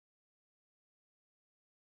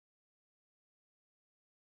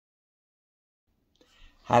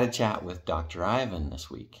had a chat with Dr. Ivan this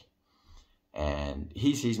week, and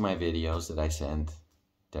he sees my videos that I send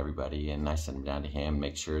to everybody, and I send them down to him,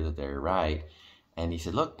 make sure that they're right. And he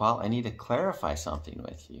said, look, Paul, I need to clarify something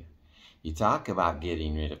with you. You talk about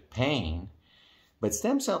getting rid of pain, but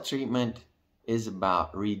stem cell treatment is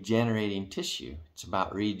about regenerating tissue. It's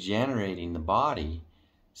about regenerating the body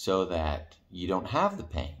so that you don't have the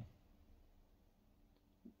pain.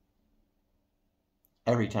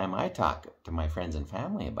 Every time I talk to my friends and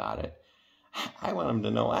family about it, I want them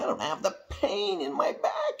to know I don't have the pain in my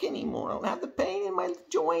back anymore. I don't have the pain in my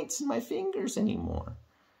joints and my fingers anymore.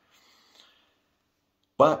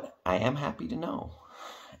 But I am happy to know,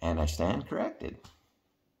 and I stand corrected,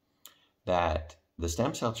 that the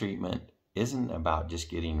stem cell treatment isn't about just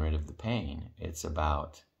getting rid of the pain. It's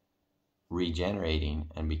about regenerating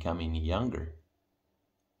and becoming younger.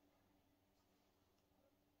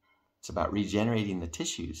 It's about regenerating the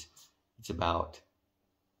tissues. It's about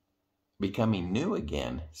becoming new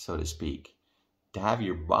again, so to speak, to have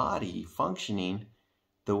your body functioning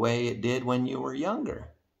the way it did when you were younger.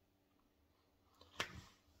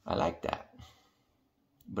 I like that.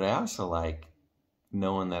 But I also like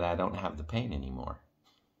knowing that I don't have the pain anymore.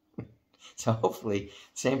 So hopefully,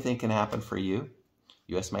 same thing can happen for you.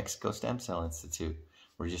 U.S. Mexico Stem Cell Institute.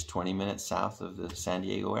 We're just 20 minutes south of the San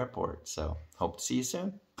Diego airport. So hope to see you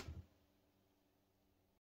soon.